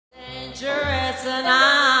dangerous and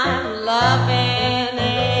I'm loving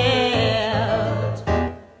it.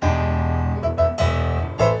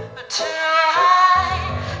 Till I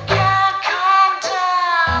can't calm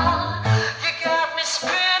down, you got me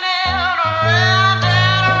spinning around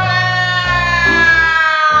and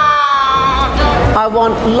around. I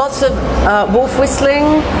want lots of wolf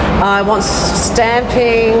whistling, I want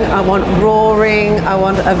stamping, I want roaring, I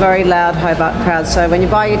want a very loud Hobart crowd. So when you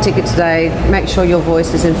buy your ticket today, make sure your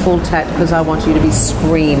voice is in full tat because I want you to be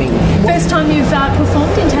screaming. First time you've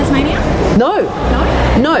performed in Tasmania? No. No?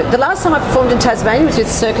 No. The last time I performed in Tasmania was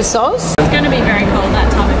with Circus Soz. It's going to be very cold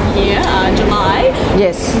that time of year, July.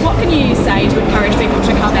 Yes. What can you say to encourage people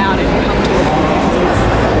to come out and come to the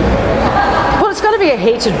Well, it's got to be a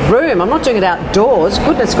heated room. I'm not doing it outdoors.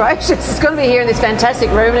 Goodness gracious. It's going to be here in this fantastic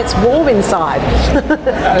room and it's warm inside.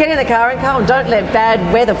 Get in the car and come. Don't let bad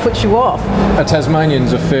weather put you off.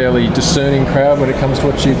 Tasmanians a fairly discerning crowd when it comes to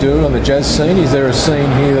what you do on the jazz scene. Is there a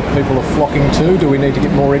scene here that people are flocking to? Do we need to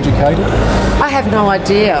get more educated? I have no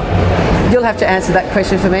idea. You'll have to answer that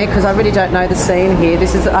question for me because I really don't know the scene here.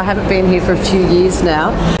 I haven't been here for a few years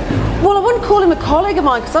now. Well, I wouldn't call him a colleague of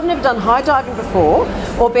mine because I've never done high diving before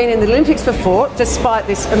or been in the Olympics before, despite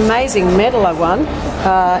this amazing medal I won.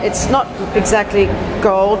 It's not exactly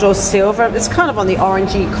gold or silver. It's kind of on the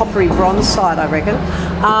orangey, coppery bronze side, I reckon.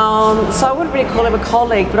 So I wouldn't really call him a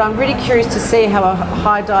colleague, but I'm really curious to see how a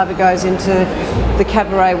high diver goes into the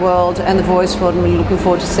cabaret world and the voice world, and really looking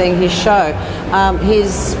forward to seeing his show.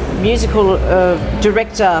 His musical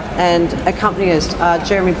director and accompanist,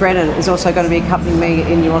 Jeremy Brennan, is also going to be accompanying me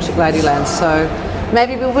in Neurotic Ladyland, so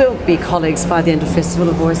maybe we will be colleagues by the end of Festival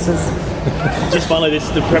of Voices. Just finally,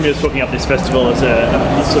 the Premier's talking up this festival as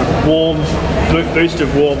a sort of warm boost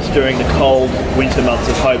of warmth during the cold winter months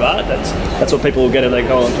of Hobart. That's what people will get if they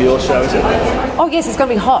go onto your show, is it? Oh yes, it's going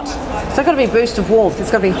to be hot. It's not going to be a boost of warmth,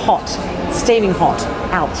 it's going to be hot. Steaming hot.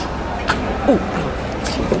 Out. Ooh.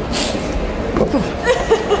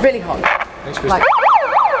 Really hot. Thanks, Christa. Like,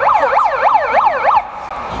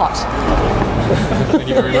 hot. Thank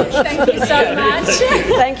you very much. Thank you so much.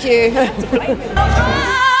 Thank you.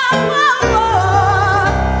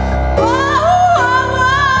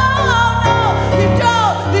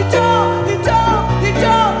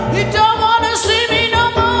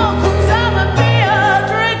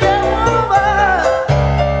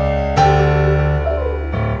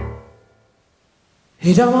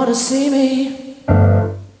 He don't wanna see me.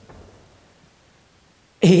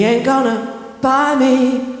 He ain't gonna buy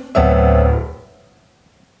me.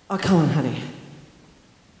 Oh, come on, honey.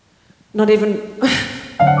 Not even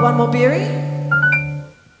one more beery?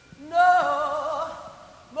 No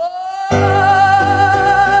more. No more.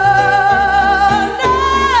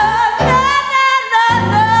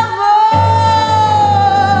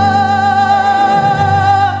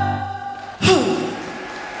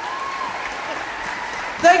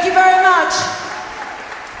 Thank you very much.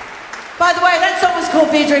 By the way, that song was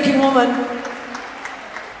called Beer Drinking Woman.